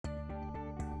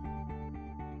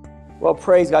Well,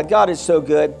 praise God. God is so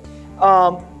good.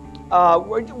 I'm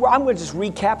going to just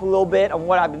recap a little bit on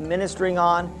what I've been ministering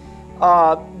on.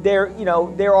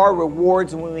 There are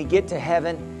rewards when we get to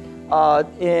heaven.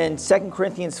 In 2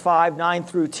 Corinthians 5, 9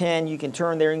 through 10, you can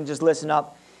turn there and just listen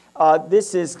up.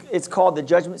 It's called the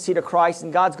judgment seat of Christ,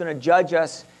 and God's going to judge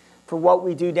us for what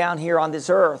we do down here on this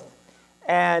earth.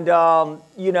 And,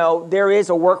 there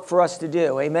is a work for us to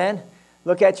do. Amen?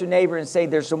 Look at your neighbor and say,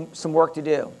 there's some work to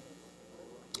do.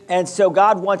 And so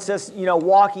God wants us,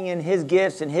 walking in His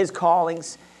gifts and His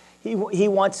callings. He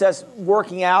wants us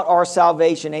working out our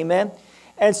salvation. Amen?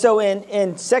 And so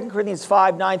in 2 Corinthians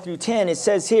 5, 9 through 10, it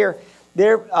says here,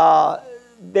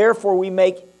 therefore we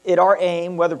make it our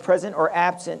aim, whether present or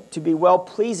absent, to be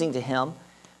well-pleasing to Him.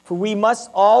 For we must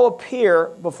all appear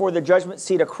before the judgment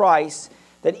seat of Christ,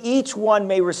 that each one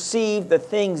may receive the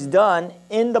things done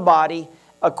in the body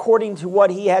according to what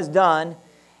he has done,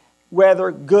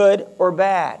 whether good or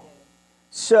bad.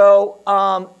 So,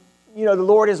 the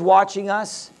Lord is watching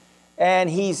us, and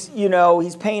He's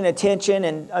paying attention.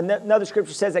 And another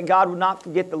scripture says that God will not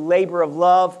forget the labor of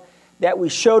love that we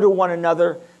show to one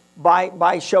another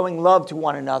by showing love to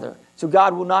one another. So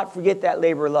God will not forget that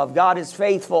labor of love. God is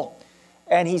faithful,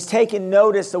 and He's taken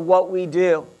notice of what we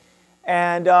do.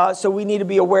 And so we need to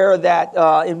be aware of that.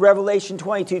 In Revelation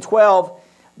 22:12,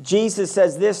 Jesus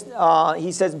says this,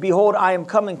 He says, "Behold, I am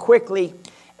coming quickly,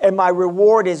 and my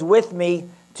reward is with me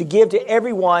to give to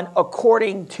everyone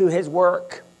according to his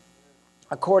work."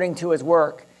 According to his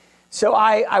work. So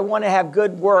I want to have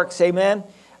good works, amen?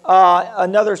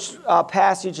 Another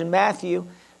passage in Matthew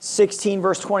 16,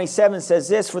 verse 27 says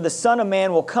this, "For the Son of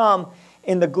Man will come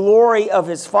in the glory of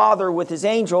His Father with His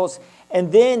angels,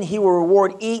 and then He will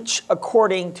reward each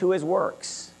according to his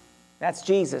works." That's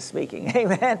Jesus speaking,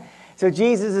 amen? So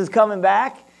Jesus is coming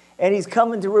back, and He's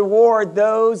coming to reward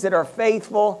those that are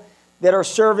faithful, that are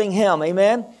serving Him,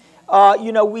 amen?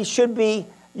 We should be,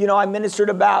 I ministered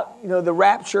about, the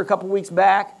rapture a couple weeks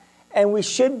back, and we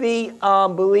should be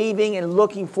believing and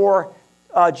looking for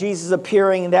Jesus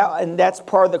appearing, and that's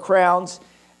part of the crowns.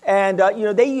 And,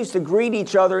 they used to greet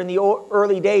each other in the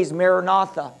early days,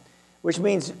 Maranatha, which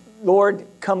means, Lord,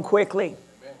 come quickly.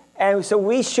 Amen. And so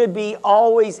we should be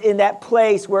always in that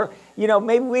place where,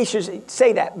 maybe we should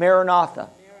say that, Maranatha.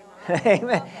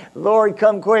 Amen. Lord,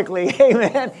 come quickly.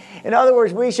 Amen. In other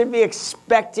words, we should be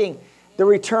expecting the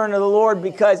return of the Lord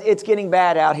because it's getting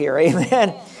bad out here.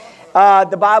 Amen.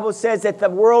 The Bible says that the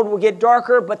world will get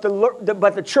darker, but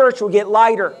the church will get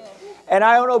lighter. And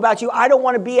I don't know about you, I don't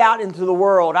want to be out into the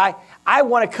world. I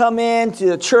want to come into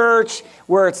the church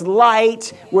where it's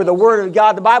light, where the Word of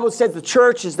God, the Bible says the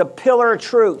church is the pillar of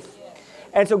truth.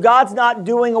 And so God's not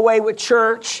doing away with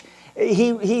church.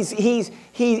 He's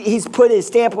put His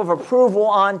stamp of approval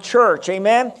on church.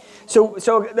 Amen. So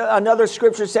another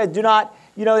scripture says, do not,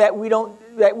 that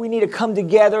we need to come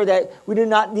together, that we do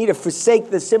not need to forsake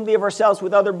the assembly of ourselves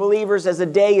with other believers as the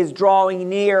day is drawing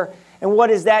near. And what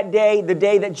is that day? The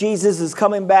day that Jesus is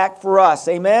coming back for us.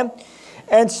 Amen.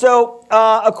 And so,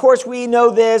 of course, we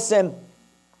know this, and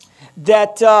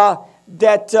that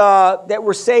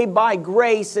we're saved by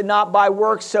grace and not by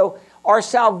works. So our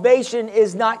salvation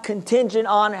is not contingent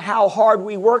on how hard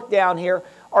we work down here.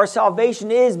 Our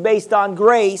salvation is based on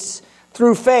grace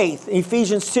through faith.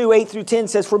 Ephesians 2, 8 through 10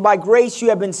 says, "For by grace you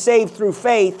have been saved through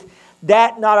faith,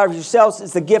 that not of yourselves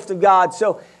is the gift of God."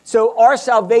 So our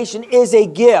salvation is a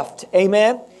gift.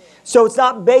 Amen. So it's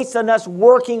not based on us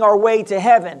working our way to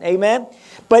heaven. Amen.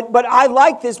 But I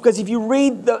like this because if you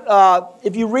read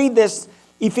this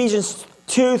Ephesians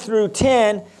 2 through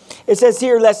 10, it says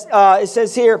here,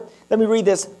 let me read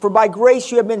this. "For by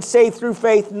grace you have been saved through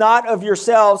faith, not of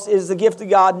yourselves is the gift of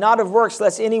God, not of works,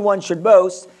 lest anyone should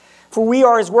boast. For we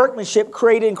are His workmanship,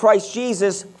 created in Christ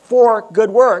Jesus for good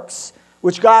works,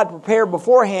 which God prepared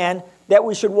beforehand that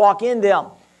we should walk in them."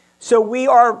 So we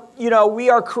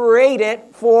are created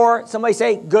for, somebody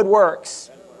say, good works.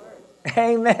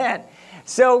 Amen.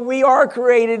 So we are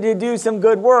created to do some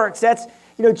good works. That's,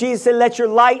 Jesus said, "Let your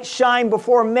light shine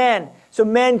before men." So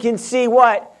men can see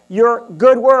what? Your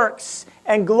good works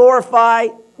and glorify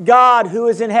God who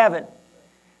is in heaven.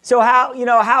 So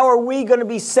how are we going to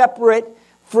be separate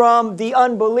from the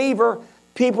unbeliever?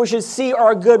 People should see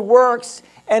our good works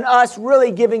and us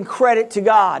really giving credit to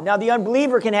God. Now, the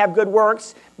unbeliever can have good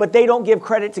works, but they don't give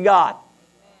credit to God.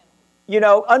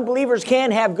 Unbelievers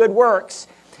can have good works,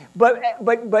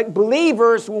 but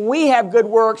believers, when we have good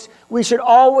works, we should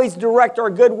always direct our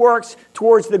good works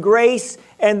towards the grace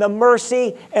and the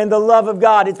mercy and the love of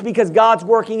God. It's because God's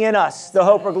working in us, the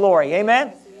hope of glory.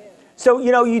 Amen? So,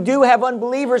 you do have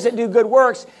unbelievers that do good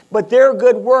works, but their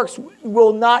good works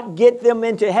will not get them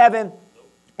into heaven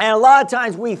And a lot of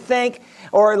times we think,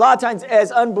 or a lot of times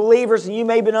as unbelievers, and you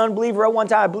may have been an unbeliever at one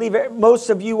time, I believe most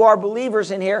of you are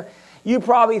believers in here, you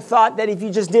probably thought that if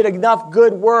you just did enough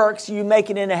good works, you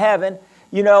make it into heaven,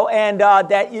 and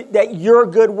that your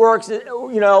good works,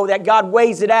 that God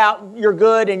weighs it out, you're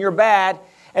good and you're bad,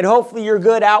 and hopefully your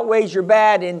good outweighs your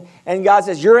bad, and God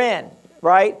says, you're in,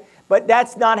 right? But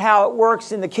that's not how it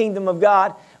works in the kingdom of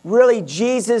God. Really,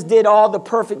 Jesus did all the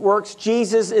perfect works.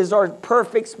 Jesus is our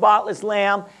perfect, spotless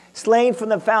lamb, slain from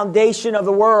the foundation of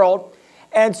the world.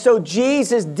 And so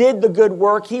Jesus did the good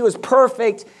work. He was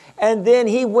perfect. And then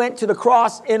he went to the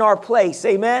cross in our place.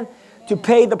 Amen? To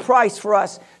pay the price for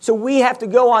us. So we have to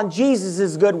go on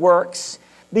Jesus' good works.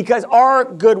 Because our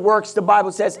good works, the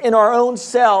Bible says, in our own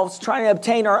selves, trying to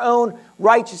obtain our own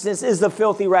righteousness is the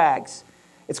filthy rags.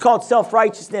 It's called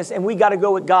self-righteousness, and we got to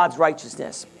go with God's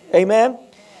righteousness. Amen?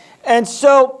 And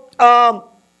so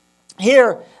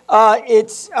here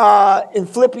it's in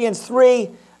Philippians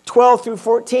 3:12 through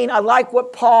 14. I like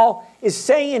what Paul is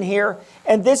saying here.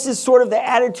 And this is sort of the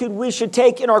attitude we should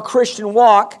take in our Christian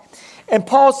walk. And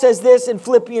Paul says this in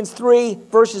Philippians 3,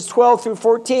 verses 12 through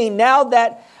 14. Now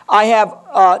that I have,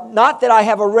 not that I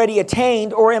have already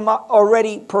attained or am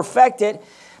already perfected,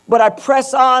 but I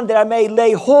press on that I may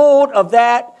lay hold of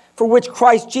that for which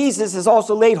Christ Jesus has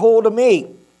also laid hold of me.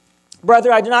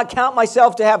 Brethren, I do not count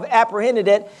myself to have apprehended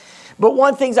it, but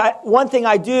one thing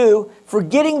I do,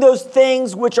 forgetting those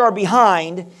things which are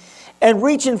behind, and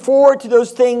reaching forward to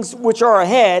those things which are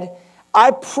ahead, I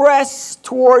press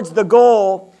towards the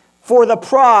goal for the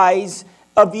prize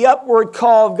of the upward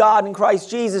call of God in Christ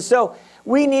Jesus. So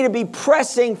we need to be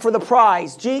pressing for the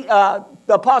prize. The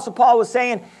Apostle Paul was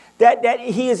saying that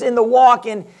he is in the walk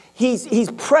and he's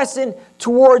pressing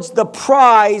towards the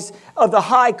prize of the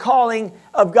high calling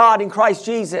of God in Christ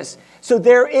Jesus. So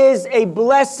there is a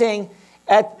blessing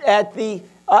at the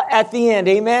end.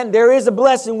 Amen. There is a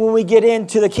blessing when we get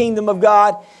into the kingdom of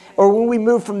God, or when we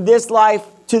move from this life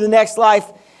to the next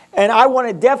life. And I want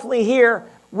to definitely hear,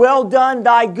 well done,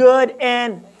 thy good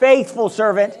and faithful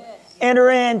servant. Enter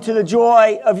into the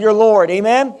joy of your Lord.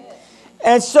 Amen.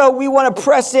 And so we want to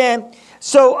press in.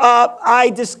 So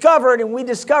we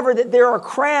discovered that there are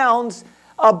crowns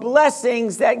of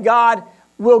blessings that God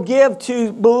will give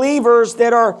to believers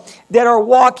that are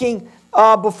walking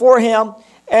before Him.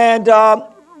 And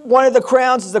one of the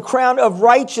crowns is the crown of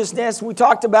righteousness. We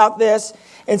talked about this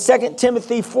in 2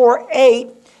 Timothy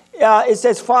 4:8. It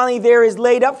says, finally, there is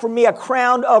laid up for me a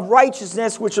crown of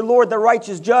righteousness, which the Lord, the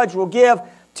righteous judge, will give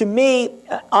to me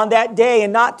on that day,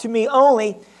 and not to me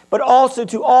only, but also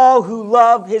to all who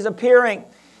love His appearing.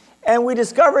 And we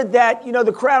discovered that,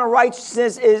 the crown of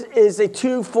righteousness is a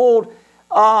twofold,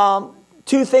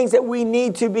 two things that we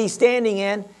need to be standing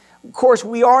in. Of course,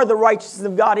 we are the righteousness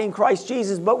of God in Christ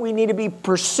Jesus, but we need to be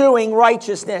pursuing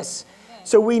righteousness.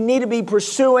 So we need to be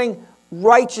pursuing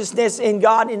righteousness in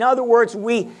God. In other words,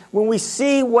 when we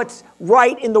see what's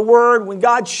right in the Word, when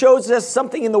God shows us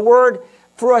something in the Word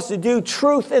for us to do,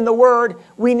 truth in the Word,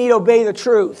 we need to obey the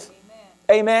truth.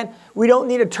 Amen. We don't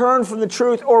need to turn from the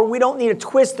truth, or we don't need to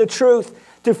twist the truth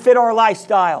to fit our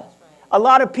lifestyle. A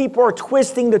lot of people are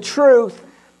twisting the truth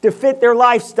to fit their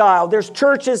lifestyle. There's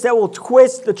churches that will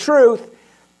twist the truth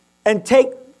and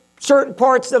take certain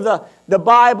parts of the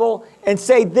Bible and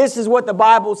say this is what the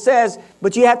Bible says,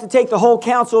 but you have to take the whole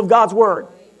counsel of God's Word.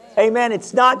 Amen.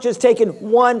 It's not just taking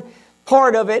one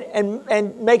part of it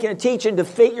and making a teaching to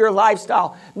fit your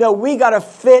lifestyle. No, we got to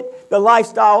fit the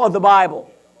lifestyle of the Bible.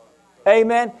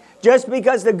 Amen. Just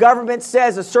because the government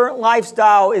says a certain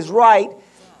lifestyle is right,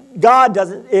 God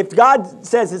doesn't. If God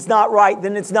says it's not right,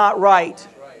 then it's not right.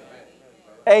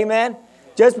 Amen.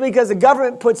 Just because the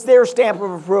government puts their stamp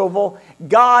of approval,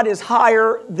 God is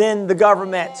higher than the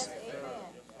government.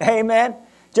 Amen.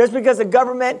 Just because the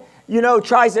government,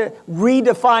 tries to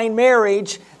redefine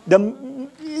marriage,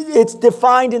 it's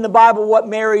defined in the Bible what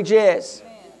marriage is.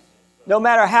 No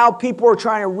matter how people are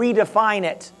trying to redefine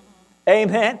it.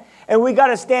 Amen. And we got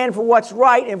to stand for what's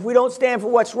right. And if we don't stand for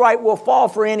what's right, we'll fall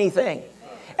for anything.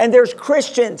 And there's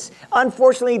Christians.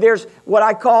 Unfortunately, there's what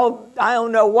I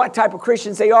don't know what type of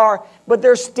Christians they are, but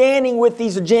they're standing with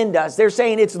these agendas. They're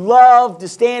saying it's love to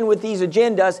stand with these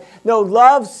agendas. No,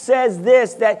 love says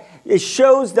this, that it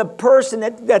shows the person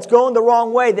that's going the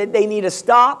wrong way that they need to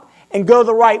stop and go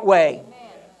the right way.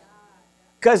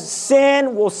 Because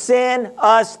sin will send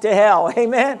us to hell.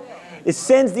 Amen? It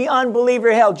sends the unbeliever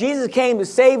to hell. Jesus came to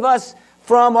save us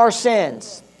from our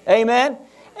sins. Amen?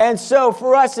 And so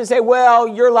for us to say, well,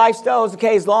 your lifestyle is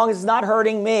okay as long as it's not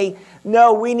hurting me.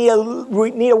 No, we need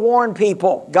to warn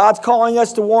people. God's calling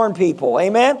us to warn people.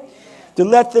 Amen? to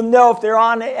let them know if they're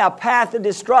on a path of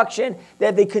destruction,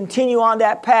 that they continue on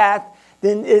that path,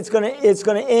 then they're going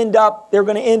to end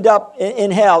up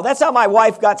in hell. That's how my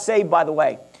wife got saved, by the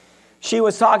way. She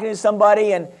was talking to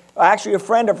somebody, and actually a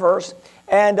friend of hers,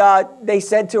 and they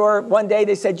said to her one day,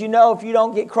 they said, if you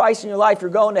don't get Christ in your life, you're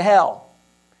going to hell.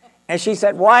 And she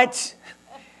said, what?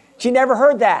 She never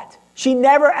heard that. She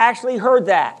never actually heard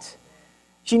that.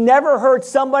 She never heard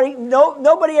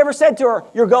nobody ever said to her,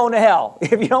 you're going to hell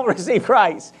if you don't receive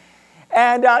Christ.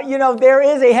 And, there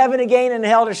is a heaven to gain and a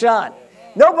hell to shun.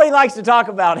 Nobody likes to talk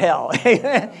about hell.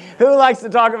 Who likes to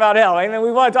talk about hell? Amen.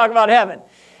 We want to talk about heaven.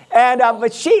 And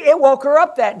but it woke her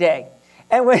up that day.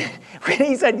 And when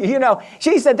he said,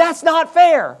 she said, that's not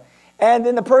fair. And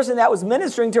then the person that was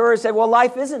ministering to her said, well,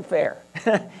 life isn't fair.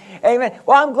 Amen.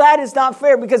 Well, I'm glad it's not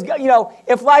fair because,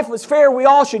 if life was fair, we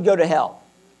all should go to hell.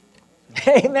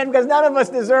 Amen. Because none of us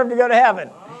deserve to go to heaven.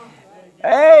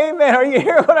 Amen. Are you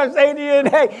hearing what I'm saying to you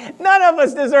today? None of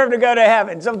us deserve to go to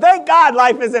heaven. So thank God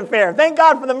life isn't fair. Thank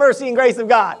God for the mercy and grace of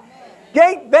God.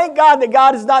 Thank God that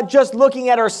God is not just looking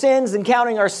at our sins and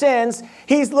counting our sins.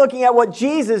 He's looking at what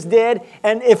Jesus did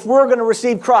and if we're going to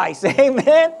receive Christ.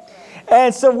 Amen.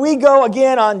 And so we go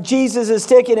again on Jesus'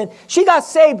 ticket, and she got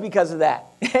saved because of that.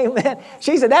 Amen.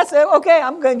 She said, that's it. Okay,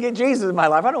 I'm going to get Jesus in my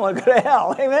life. I don't want to go to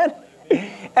hell. Amen.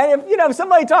 And if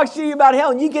somebody talks to you about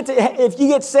hell and if you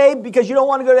get saved because you don't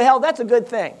want to go to hell, that's a good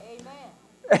thing.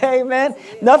 Amen.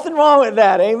 Nothing wrong with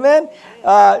that. Amen.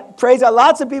 Praise God.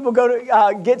 Lots of people go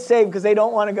to get saved because they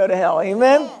don't want to go to hell.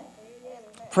 Amen.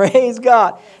 Praise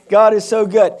God. God is so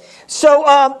good.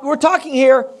 So we're talking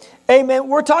here. Amen.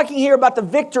 We're talking here about the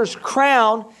victor's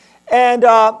crown, and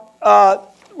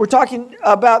we're talking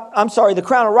about, the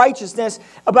crown of righteousness,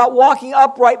 about walking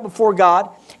upright before God.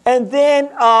 And then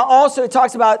also it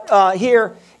talks about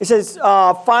here, it says,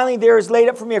 finally there is laid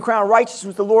up for me a crown of righteousness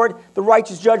which the Lord, the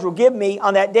righteous judge, will give me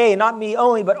on that day, and not me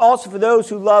only, but also for those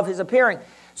who love his appearing.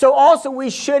 So also we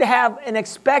should have an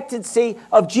expectancy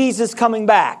of Jesus coming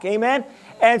back. Amen?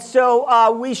 And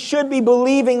so we should be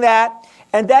believing that,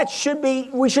 and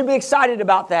we should be excited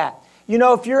about that.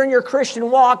 If you're in your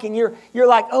Christian walk and you're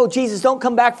like, oh, Jesus, don't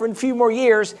come back for a few more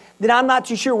years, then I'm not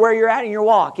too sure where you're at in your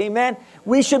walk. Amen?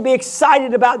 We should be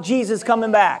excited about Jesus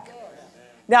coming back.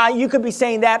 Now, you could be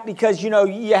saying that because, you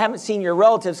haven't seen your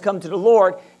relatives come to the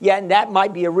Lord yet, and that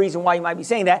might be a reason why you might be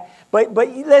saying that. But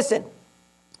listen,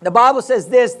 the Bible says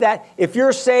this, that if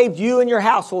you're saved, you and your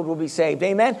household will be saved.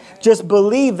 Amen? Just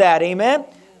believe that. Amen?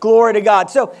 Glory to God.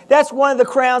 So that's one of the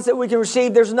crowns that we can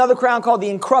receive. There's another crown called the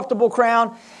incorruptible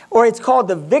crown, or it's called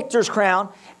the victor's crown.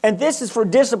 And this is for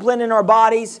discipline in our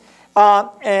bodies,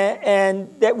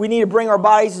 and that we need to bring our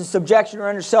bodies in subjection or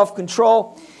under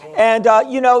self-control. And,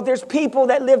 there's people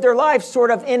that live their life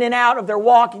sort of in and out of their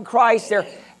walk in Christ.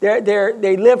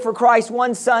 They live for Christ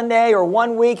one Sunday or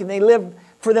 1 week, and they live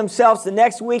for themselves the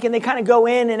next week, and they kind of go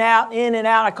in and out, in and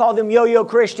out. I call them yo-yo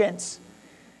Christians.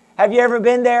 Have you ever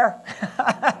been there?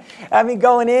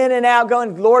 Going in and out,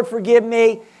 going, Lord, forgive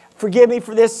me for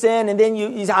this sin, and then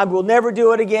you I will never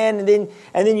do it again, and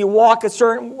then you walk a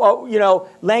certain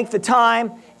length of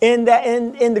time in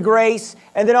the grace,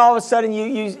 and then all of a sudden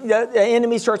the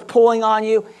enemy starts pulling on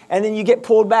you, and then you get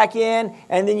pulled back in,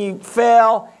 and then you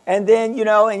fail, and then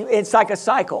and it's like a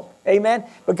cycle. Amen.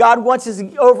 But God wants us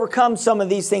to overcome some of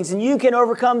these things, and you can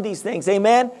overcome these things.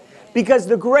 Amen. Because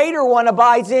the greater one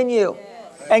abides in you.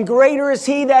 And greater is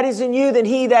he that is in you than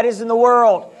he that is in the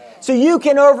world. So you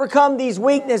can overcome these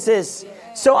weaknesses.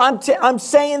 So I'm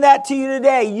saying that to you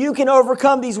today. You can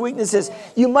overcome these weaknesses.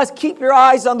 You must keep your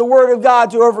eyes on the Word of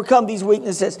God to overcome these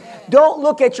weaknesses. Don't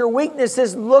look at your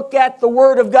weaknesses. Look at the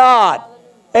Word of God.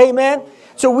 Amen?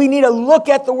 So we need to look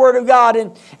at the Word of God.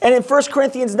 And in 1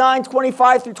 Corinthians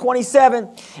 9:25 through 27,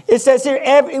 it says here,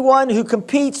 everyone who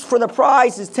competes for the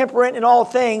prize is temperate in all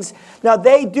things. Now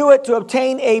they do it to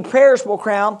obtain a perishable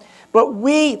crown, but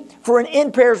we for an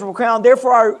imperishable crown.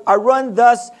 Therefore I run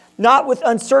thus, not with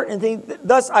uncertainty.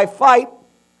 Thus I fight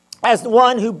as the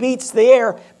one who beats the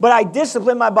air, but I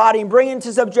discipline my body and bring it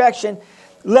into subjection,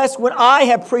 lest when I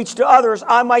have preached to others,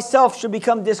 I myself should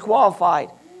become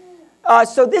disqualified.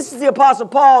 So this is the Apostle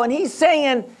Paul, and he's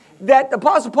saying that the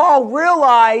Apostle Paul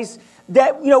realized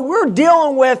that, we're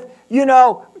dealing with,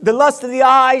 the lust of the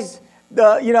eyes,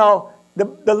 the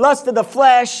lust of the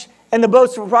flesh, and the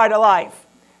boastful pride of life.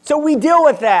 So we deal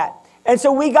with that. And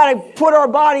so we got to put our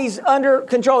bodies under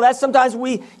control. That's sometimes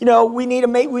we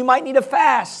might need to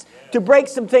fast to break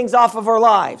some things off of our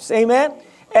lives. Amen?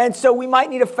 And so we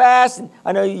might need to fast. And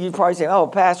I know you probably say, oh,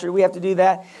 Pastor, do we have to do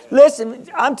that? Listen,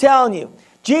 I'm telling you,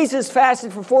 Jesus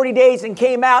fasted for 40 days and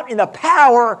came out in the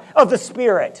power of the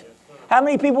Spirit. How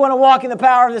many people want to walk in the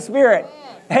power of the Spirit?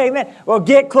 Amen. Well,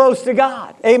 get close to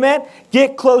God. Amen.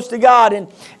 Get close to God.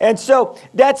 And so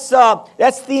that's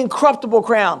the incorruptible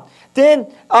crown.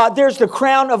 Then there's the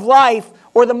crown of life,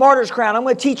 or the martyr's crown. I'm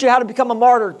going to teach you how to become a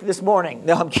martyr this morning.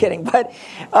 No, I'm kidding. But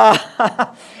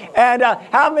how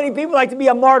many people like to be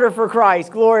a martyr for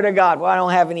Christ? Glory to God. Well, I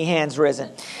don't have any hands risen.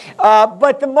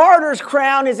 But the martyr's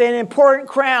crown is an important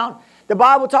crown. The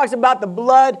Bible talks about the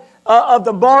blood of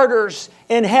the martyrs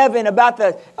in heaven, about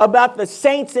the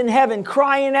saints in heaven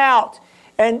crying out.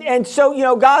 And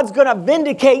so, God's going to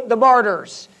vindicate the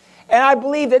martyrs. And I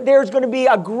believe that there's going to be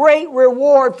a great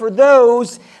reward for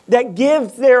those that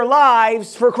give their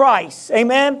lives for Christ.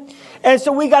 Amen? And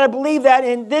so we got to believe that.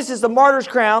 And this is the martyr's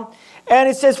crown. And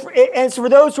it says, and it's for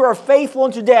those who are faithful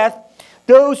unto death,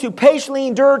 those who patiently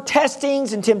endure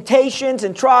testings and temptations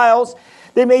and trials.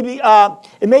 It may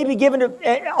be given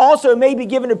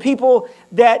to people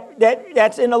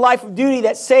that's in the life of duty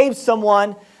that saves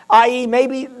someone, i.e.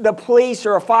 maybe the police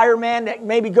or a fireman that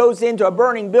maybe goes into a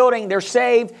burning building. They're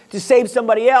saved to save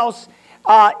somebody else.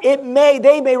 They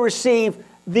may receive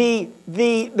the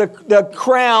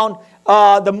crown,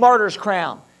 the martyr's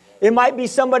crown. It might be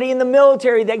somebody in the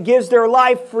military that gives their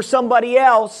life for somebody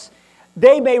else.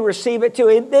 They may receive it too.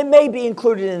 It may be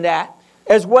included in that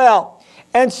as well.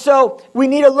 And so we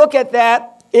need to look at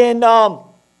that in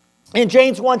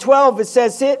James 1:12.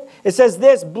 It says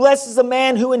this: blessed is the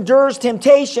man who endures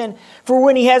temptation, for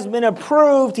when he has been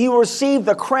approved, he will receive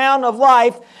the crown of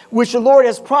life, which the Lord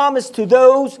has promised to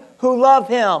those who love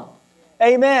him.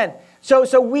 Amen.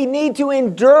 So we need to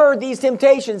endure these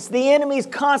temptations. The enemy is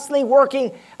constantly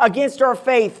working against our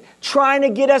faith, trying to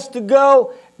get us to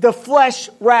go the flesh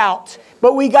route.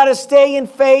 But we got to stay in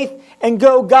faith and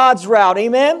go God's route.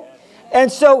 Amen.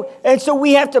 And so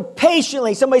we have to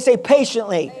patiently, somebody say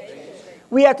patiently.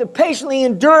 We have to patiently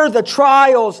endure the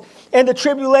trials and the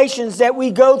tribulations that we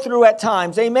go through at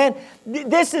times. Amen.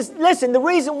 Listen, the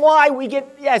reason why we get,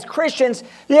 as Christians,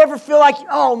 you ever feel like,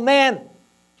 oh man,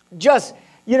 just,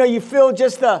 you feel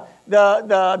just the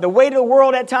weight of the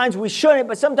world at times. We shouldn't,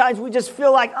 but sometimes we just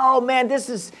feel like, oh man,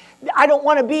 I don't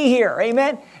want to be here.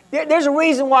 Amen. There's a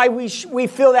reason why we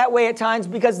feel that way at times,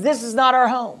 because this is not our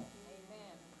home.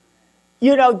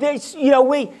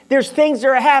 There's things that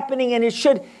are happening, and it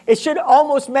should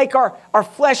almost make our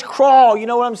flesh crawl. You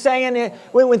know what I'm saying?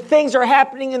 When things are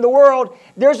happening in the world,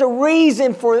 there's a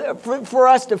reason for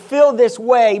us to feel this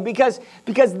way, because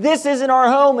this isn't our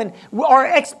home, and our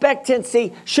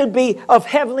expectancy should be of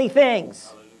heavenly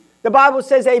things. The Bible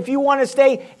says that if you want to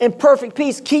stay in perfect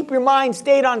peace, keep your mind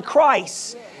stayed on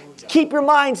Christ. Keep your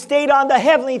mind stayed on the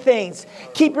heavenly things.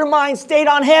 Keep your mind stayed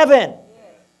on heaven.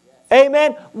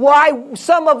 Amen. Why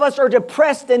some of us are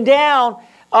depressed and down,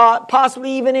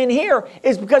 possibly even in here,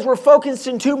 is because we're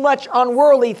focusing too much on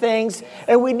worldly things,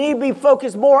 and we need to be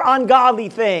focused more on godly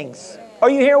things. Are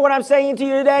you hearing what I'm saying to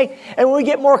you today? And when we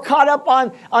get more caught up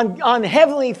on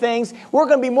heavenly things, we're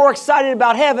going to be more excited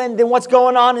about heaven than what's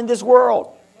going on in this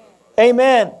world.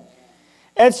 Amen.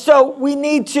 And so we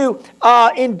need to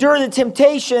endure the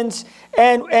temptations,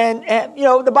 and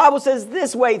the Bible says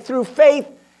this way: through faith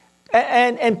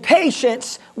and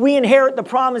patience, we inherit the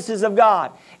promises of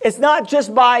God. It's not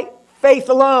just by faith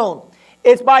alone.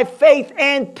 It's by faith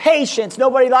and patience.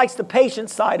 Nobody likes the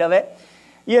patience side of it.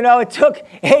 It took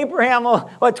Abraham,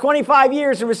 25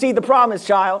 years to receive the promised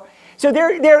child. So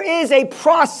there is a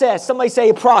process. Somebody say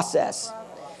a process.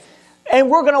 And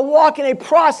we're going to walk in a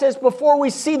process before we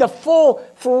see the full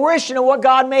fruition of what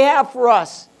God may have for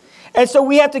us. And so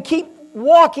we have to keep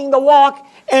walking the walk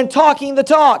and talking the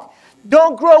talk.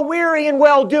 Don't grow weary in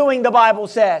well-doing, the Bible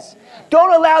says.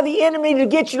 Don't allow the enemy to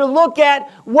get you to look at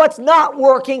what's not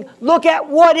working. Look at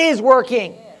what is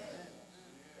working.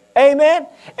 Amen?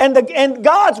 And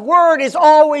God's word is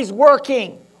always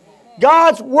working.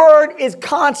 God's word is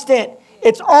constant.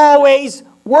 It's always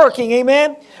working.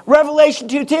 Amen? Revelation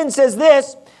 2:10 says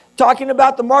this, talking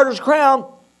about the martyr's crown: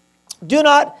 do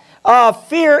not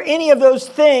fear any of those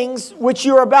things which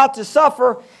you are about to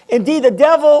suffer. Indeed, the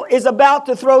devil is about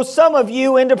to throw some of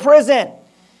you into prison,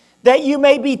 that you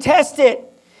may be tested,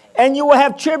 and you will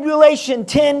have tribulation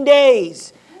 10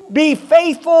 days. Be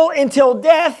faithful until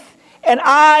death, and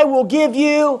I will give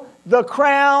you the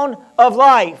crown of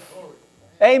life.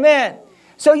 Amen.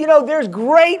 So, there's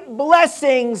great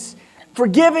blessings for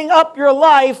giving up your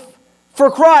life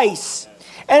for Christ.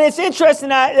 And it's interesting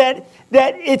that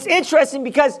it's interesting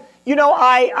because,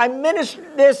 I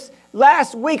ministered this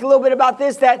last week a little bit about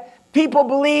this, that people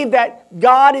believe that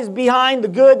God is behind the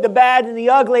good, the bad, and the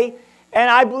ugly. And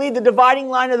I believe the dividing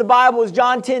line of the Bible is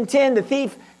John 10:10. The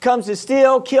thief comes to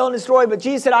steal, kill, and destroy. But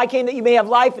Jesus said, I came that you may have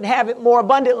life and have it more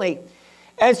abundantly.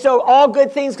 And so all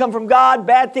good things come from God,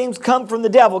 bad things come from the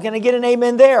devil. Can I get an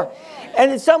amen there?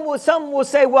 And then some will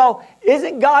say, well,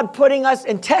 isn't God putting us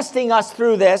and testing us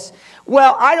through this?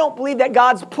 Well, I don't believe that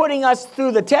God's putting us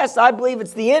through the test. I believe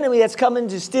it's the enemy that's coming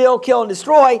to steal, kill, and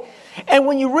destroy. And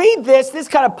when you read this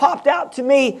kind of popped out to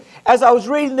me as I was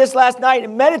reading this last night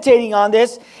and meditating on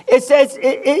this. It says,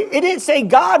 it didn't say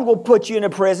God will put you in a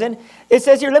prison. It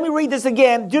says here, let me read this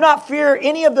again. Do not fear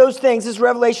any of those things. This is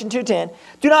Revelation 2:10.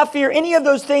 Do not fear any of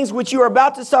those things which you are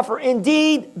about to suffer.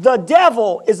 Indeed, the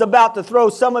devil is about to throw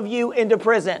some of you into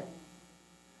prison.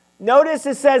 Notice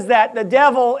it says that the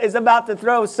devil is about to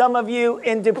throw some of you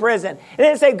into prison. It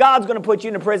didn't say God's going to put you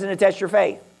into prison to test your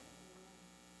faith.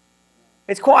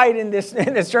 It's quiet in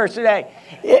this church today.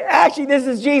 Actually, this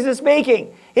is Jesus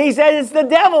speaking. He said it's the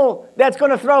devil that's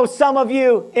going to throw some of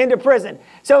you into prison.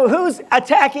 So who's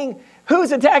attacking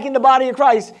the body of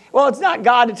Christ? Well, it's not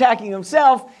God attacking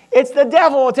himself. It's the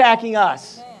devil attacking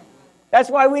us. That's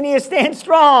why we need to stand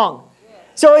strong.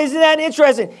 So isn't that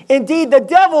interesting? Indeed, the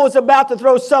devil is about to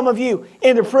throw some of you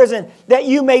into prison that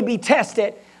you may be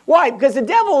tested. Why? Because the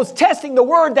devil is testing the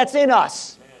word that's in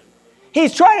us.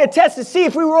 He's trying to test to see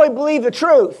if we really believe the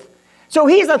truth. So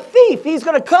he's a thief. He's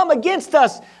going to come against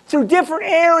us through different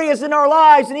areas in our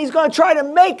lives, and he's going to try to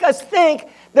make us think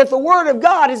that the word of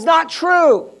God is not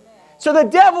true. So the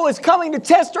devil is coming to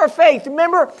test our faith.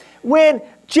 Remember when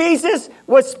Jesus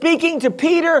was speaking to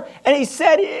Peter and he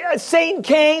said, Satan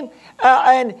came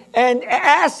and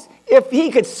asked if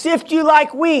he could sift you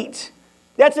like wheat.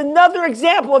 That's another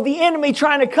example of the enemy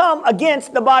trying to come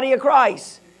against the body of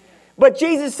Christ. But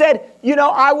Jesus said,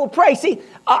 I will pray. See,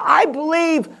 I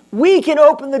believe we can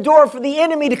open the door for the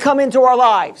enemy to come into our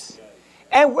lives.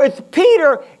 And with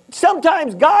Peter,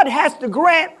 sometimes God has to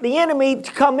grant the enemy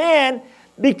to come in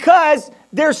because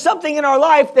there's something in our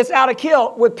life that's out of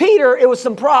kill. With Peter, it was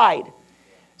some pride.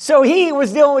 So he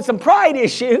was dealing with some pride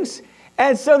issues.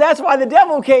 And so that's why the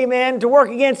devil came in to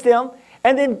work against him.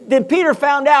 And then Peter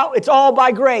found out it's all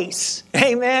by grace.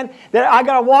 Amen. That I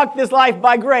got to walk this life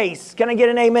by grace. Can I get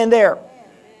an amen there?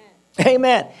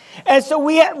 Amen. And so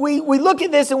we look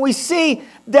at this and we see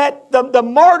that the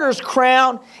martyr's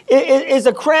crown is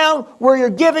a crown where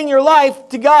you're giving your life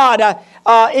to God.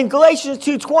 In Galatians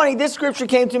 2:20, this scripture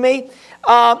came to me.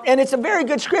 And it's a very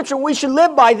good scripture. We should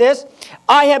live by this.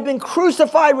 I have been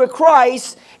crucified with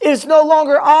Christ. It is no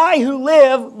longer I who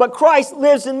live, but Christ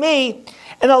lives in me.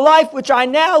 And the life which I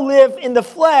now live in the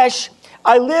flesh,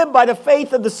 I live by the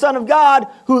faith of the Son of God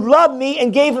who loved me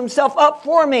and gave himself up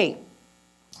for me.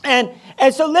 And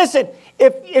so listen,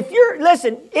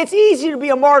 it's easy to be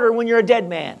a martyr when you're a dead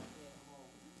man.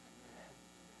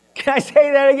 Can I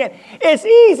say that again? It's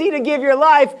easy to give your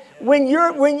life when you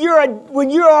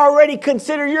already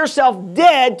consider yourself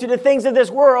dead to the things of this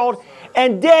world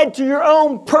and dead to your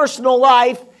own personal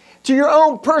life, to your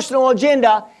own personal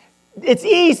agenda. It's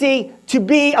easy to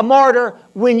be a martyr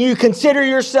when you consider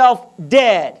yourself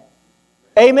dead.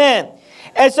 Amen.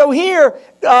 And so here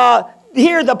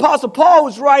the Apostle Paul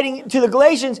was writing to the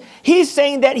Galatians. He's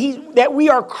saying that we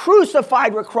are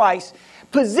crucified with Christ.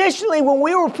 Positionally, when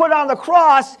we were put on the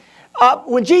cross,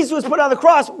 when Jesus was put on the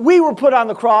cross, we were put on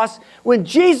the cross. When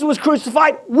Jesus was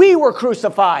crucified, we were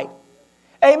crucified.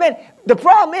 Amen. The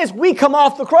problem is we come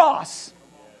off the cross.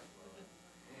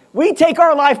 We take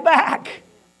our life back.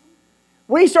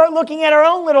 We start looking at our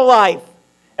own little life.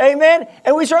 Amen.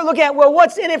 And we start looking at, well,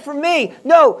 what's in it for me?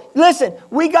 No, listen,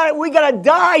 we got to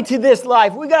die to this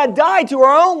life. We got to die to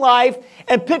our own life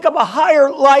and pick up a higher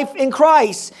life in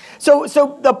Christ. So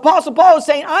the Apostle Paul is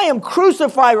saying, I am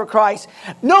crucified with Christ.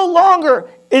 No longer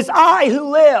is I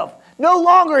who live. No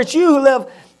longer it's you who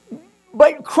live,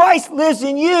 but Christ lives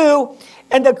in you.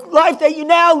 And the life that you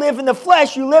now live in the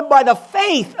flesh, you live by the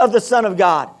faith of the Son of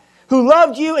God, who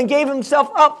loved you and gave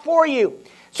himself up for you.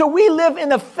 So we live in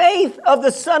the faith of the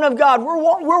Son of God.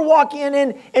 We're walking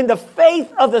in the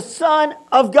faith of the Son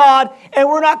of God, and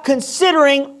we're not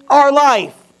considering our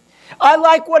life. I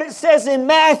like what it says in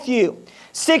Matthew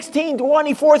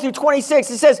 16:24 through 26.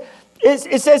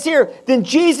 It says here, then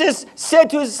Jesus said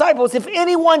to his disciples, if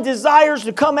anyone desires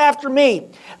to come after me,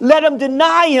 let him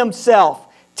deny himself,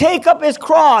 take up his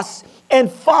cross, and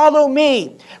follow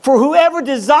me. For whoever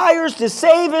desires to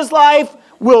save his life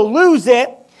will lose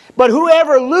it, but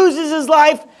whoever loses his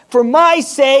life for my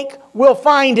sake will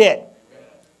find it.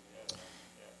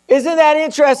 Isn't that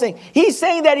interesting? He's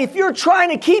saying that if you're trying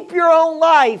to keep your own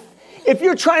life, if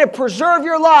you're trying to preserve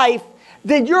your life,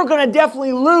 then you're going to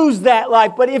definitely lose that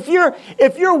life. But if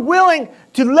you're willing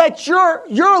to let your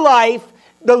life,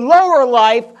 the lower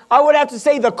life, I would have to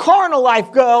say the carnal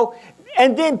life go,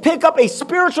 and then pick up a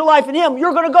spiritual life in him,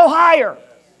 you're going to go higher.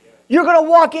 You're going to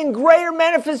walk in greater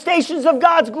manifestations of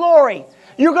God's glory.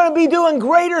 You're going to be doing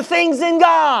greater things in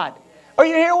God. Are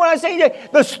you hearing what I'm saying today?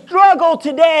 The struggle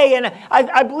today, and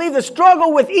I believe the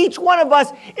struggle with each one of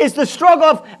us is the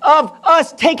struggle of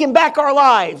us taking back our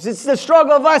lives. It's the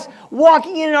struggle of us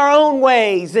walking in our own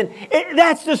ways. And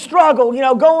that's the struggle,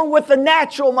 going with the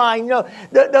natural mind.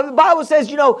 The Bible says,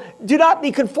 do not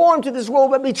be conformed to this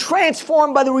world, but be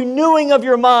transformed by the renewing of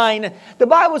your mind. The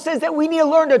Bible says that we need to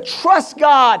learn to trust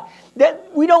God,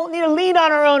 that we don't need to lean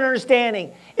on our own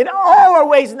understanding. In all our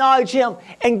ways, acknowledge Him,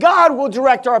 and God will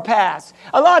direct our paths.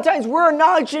 A lot of times we're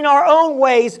acknowledging our own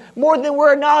ways more than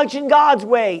we're acknowledging God's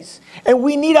ways. And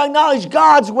we need to acknowledge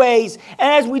God's ways.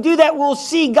 And as we do that, we'll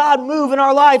see God move in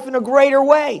our life in a greater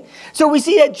way. So we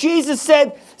see that Jesus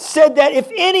said that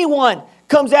if anyone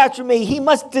comes after me, he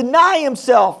must deny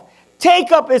himself,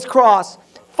 take up his cross,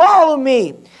 follow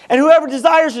me. And whoever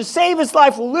desires to save his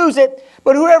life will lose it,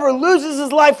 but whoever loses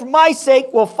his life for my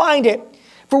sake will find it.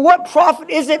 For what profit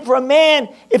is it for a man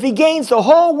if he gains the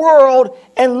whole world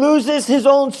and loses his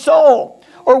own soul?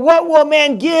 Or what will a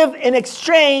man give in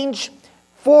exchange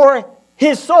for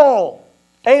his soul?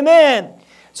 Amen.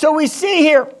 So we see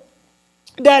here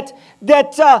that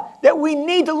we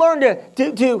need to learn to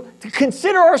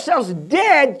consider ourselves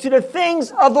dead to the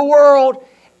things of the world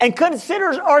and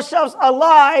consider ourselves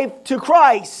alive to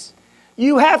Christ.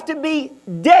 You have to be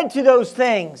dead to those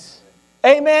things.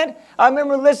 Amen. I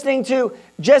remember listening to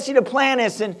Jesse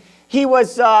Duplantis, and he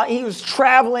was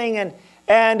traveling, and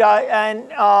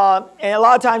a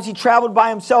lot of times he traveled by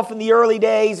himself in the early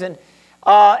days, and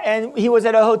he was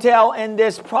at a hotel, and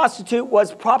this prostitute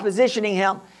was propositioning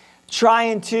him,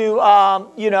 trying to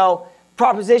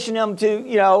proposition him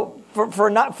to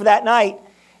for that night,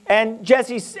 and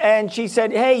she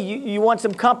said, "Hey, you want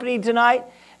some company tonight?"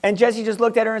 And Jesse just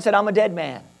looked at her and said, "I'm a dead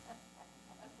man.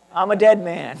 I'm a dead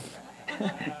man."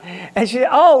 And she said,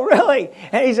 "Oh, really?"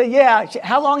 And he said, "Yeah."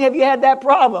 "How long have you had that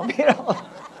problem?"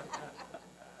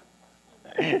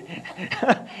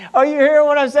 Are you hearing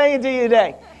what I'm saying to you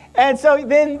today? And so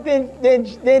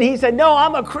then he said, "No,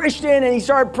 I'm a Christian," and he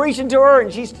started preaching to her,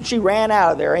 and she ran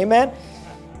out of there. Amen.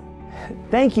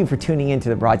 Thank you for tuning into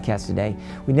the broadcast today.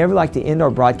 We never like to end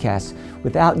our broadcast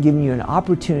without giving you an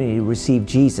opportunity to receive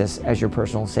Jesus as your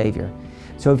personal Savior.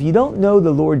 So if you don't know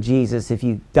the Lord Jesus, if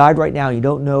you died right now, you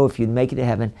don't know if you'd make it to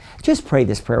heaven, just pray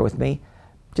this prayer with me.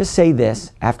 Just say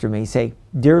this after me. Say,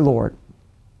 "Dear Lord,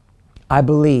 I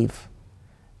believe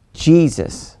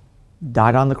Jesus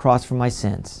died on the cross for my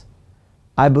sins.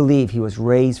 I believe He was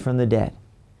raised from the dead,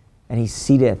 and He's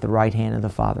seated at the right hand of the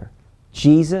Father.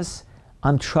 Jesus,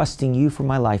 I'm trusting You for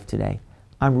my life today.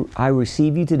 I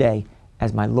receive You today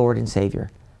as my Lord and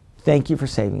Savior. Thank You for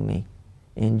saving me.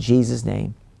 In Jesus'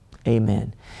 name,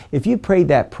 amen." If you prayed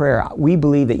that prayer, we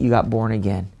believe that you got born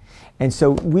again. And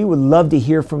so we would love to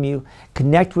hear from you.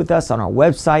 Connect with us on our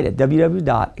website at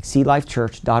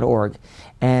www.exceedlifechurch.org.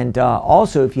 And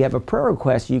also, if you have a prayer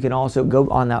request, you can also go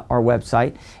on our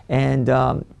website and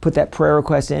put that prayer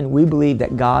request in. We believe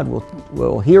that God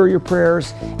will hear your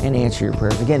prayers and answer your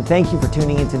prayers. Again, thank you for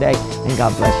tuning in today, and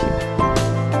God bless you.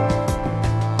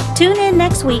 Tune in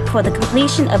next week for the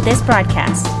completion of this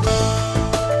broadcast.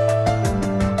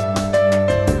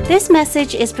 This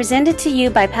message is presented to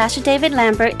you by Pastor David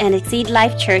Lambert and Exceed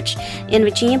Life Church in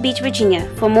Virginia Beach, Virginia.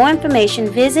 For more information,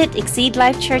 visit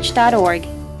exceedlifechurch.org.